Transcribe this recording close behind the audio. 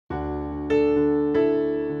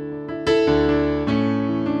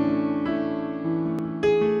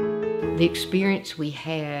the experience we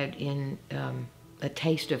had in A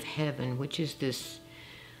Taste of Heaven, which is this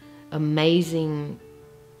amazing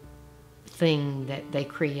thing that they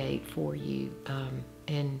create for you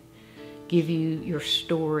and give you your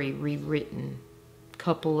story rewritten. A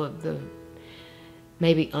couple of the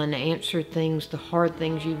maybe unanswered things, the hard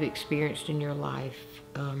things you've experienced in your life,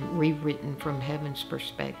 rewritten from heaven's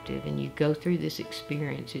perspective. And you go through this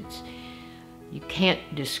experience. You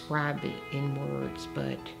can't describe it in words,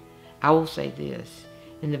 but I will say this.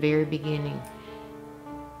 In the very beginning,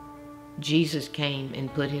 Jesus came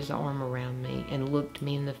and put his arm around me and looked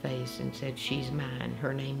me in the face and said, "She's mine.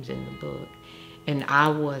 Her name's in the book." And I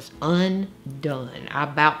was undone. I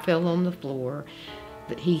about fell on the floor.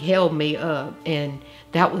 But he held me up, and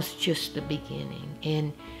that was just the beginning.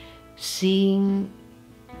 And seeing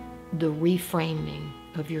the reframing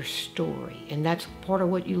of your story, and that's part of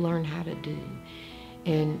what you learn how to do,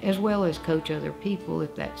 and as well as coach other people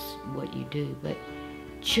if that's what you do, but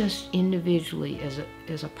just individually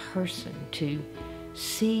as a person to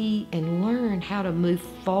see and learn how to move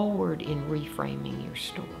forward in reframing your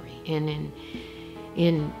story, and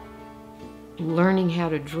in learning how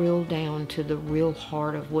to drill down to the real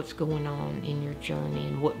heart of what's going on in your journey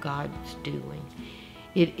and what God's doing.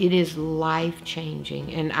 It is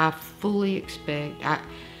life-changing, and I fully expect,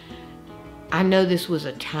 I know this was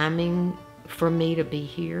a timing for me to be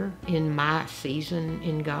here in my season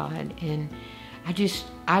in God, and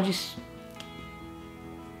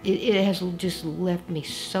it has just left me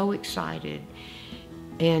so excited.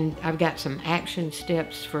 And I've got some action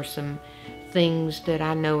steps for some things that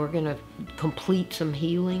I know are going to complete some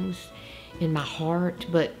healings in my heart,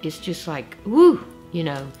 but it's just like, woo, you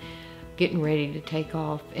know, getting ready to take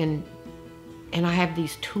off. And I have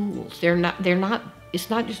these tools. It's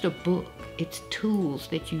not just a book. It's tools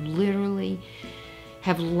that you literally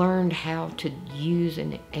have learned how to use,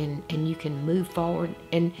 and you can move forward,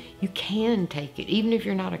 and you can take it, even if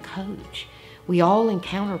you're not a coach. We all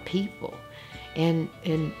encounter people, and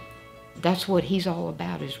that's what he's all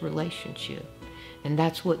about, is relationship. And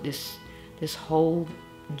that's what this whole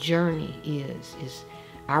journey is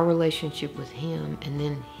our relationship with him, and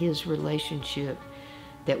then his relationship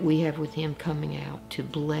that we have with him coming out to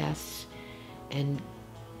bless and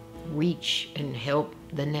reach and help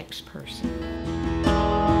the next person.